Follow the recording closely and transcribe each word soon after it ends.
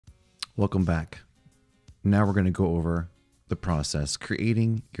Welcome back. Now we're going to go over the process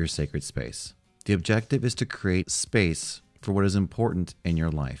creating your sacred space. The objective is to create space for what is important in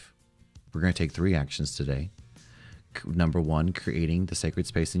your life. We're going to take 3 actions today. Number 1, creating the sacred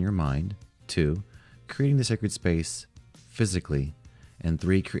space in your mind. 2, creating the sacred space physically. And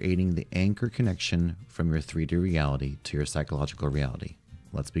 3, creating the anchor connection from your 3D reality to your psychological reality.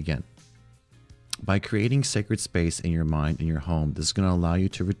 Let's begin. By creating sacred space in your mind and your home, this is going to allow you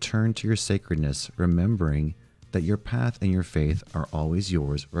to return to your sacredness, remembering that your path and your faith are always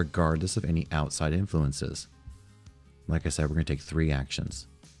yours, regardless of any outside influences. Like I said, we're going to take 3 actions.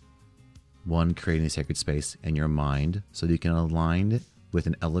 1, creating a sacred space in your mind so that you can align it with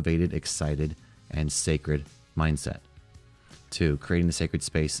an elevated, excited, and sacred mindset. 2, creating the sacred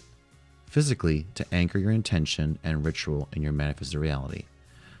space physically to anchor your intention and ritual in your manifested reality.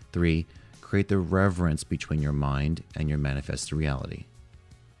 3, create the reverence between your mind and your manifested reality.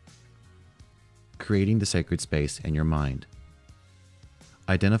 Creating the sacred space in your mind.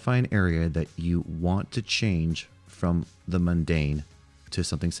 Identify an area that you want to change from the mundane to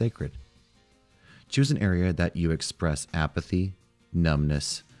something sacred. Choose an area that you express apathy,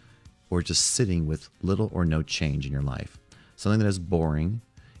 numbness, or just sitting with little or no change in your life. Something that is boring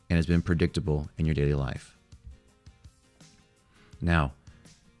and has been predictable in your daily life. Now,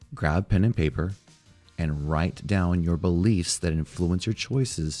 grab pen and paper and write down your beliefs that influence your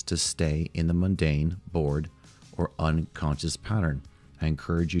choices to stay in the mundane, bored, or unconscious pattern. I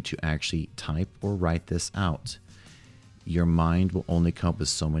encourage you to actually type or write this out. Your mind will only come up with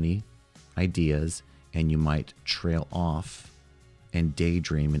so many ideas, and you might trail off and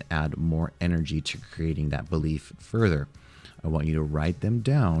daydream and add more energy to creating that belief further. I want you to write them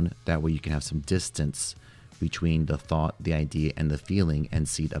down. That way you can have some distance between the thought, the idea, and the feeling and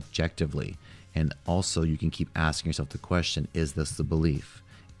see it objectively. And also you can keep asking yourself the question, is this the belief?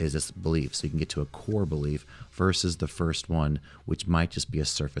 Is this belief? So you can get to a core belief versus the first one, which might just be a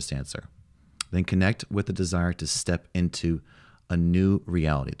surface answer. Then connect with the desire to step into a new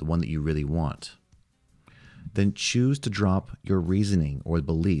reality, the one that you really want. Then choose to drop your reasoning or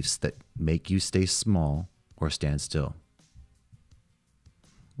beliefs that make you stay small or stand still.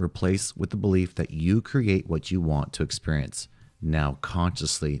 Replace with the belief that you create what you want to experience, now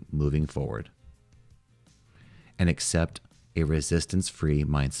consciously moving forward. And accept a resistance-free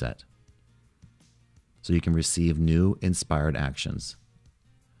mindset so you can receive new inspired actions.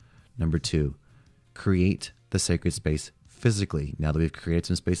 Number 2, create the sacred space physically. Now that we've created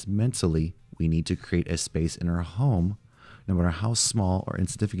some space mentally, we need to create a space in our home, no matter how small or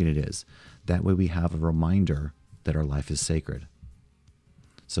insignificant it is. That way we have a reminder that our life is sacred.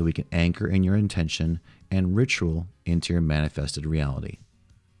 So we can anchor in your intention and ritual into your manifested reality.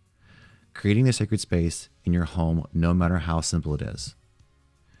 Creating the sacred space in your home, no matter how simple it is.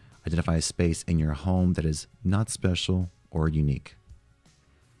 Identify a space in your home that is not special or unique.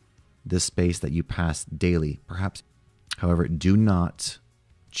 This space that you pass daily, perhaps. However, do not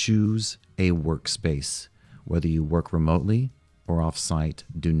choose a workspace. Whether you work remotely or off-site,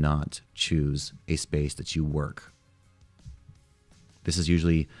 do not choose a space that you work. This is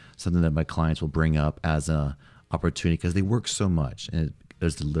usually something that my clients will bring up as an opportunity because they work so much, and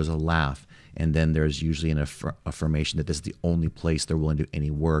there's a laugh, and then there's usually an affirmation that this is the only place they're willing to do any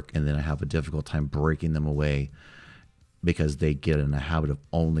work, and then I have a difficult time breaking them away because they get in a habit of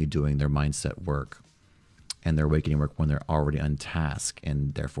only doing their mindset work and their awakening work when they're already on task,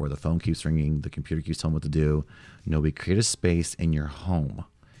 and therefore the phone keeps ringing, the computer keeps telling them what to do. We create a space in your home.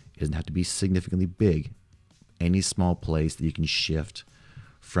 It doesn't have to be significantly big. Any small place that you can shift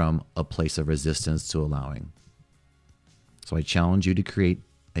from a place of resistance to allowing. So I challenge you to create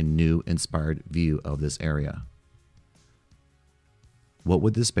a new inspired view of this area. What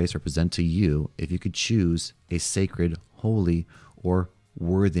would this space represent to you if you could choose a sacred, holy, or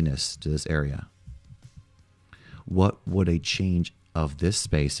worthiness to this area? What would a change of this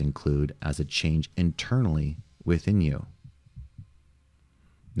space include as a change internally within you?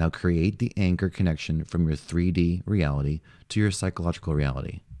 Now create the anchor connection from your 3D reality to your psychological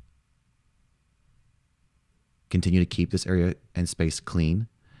reality. Continue to keep this area and space clean,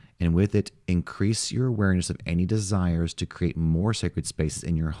 and with it, increase your awareness of any desires to create more sacred spaces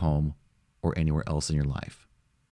in your home or anywhere else in your life.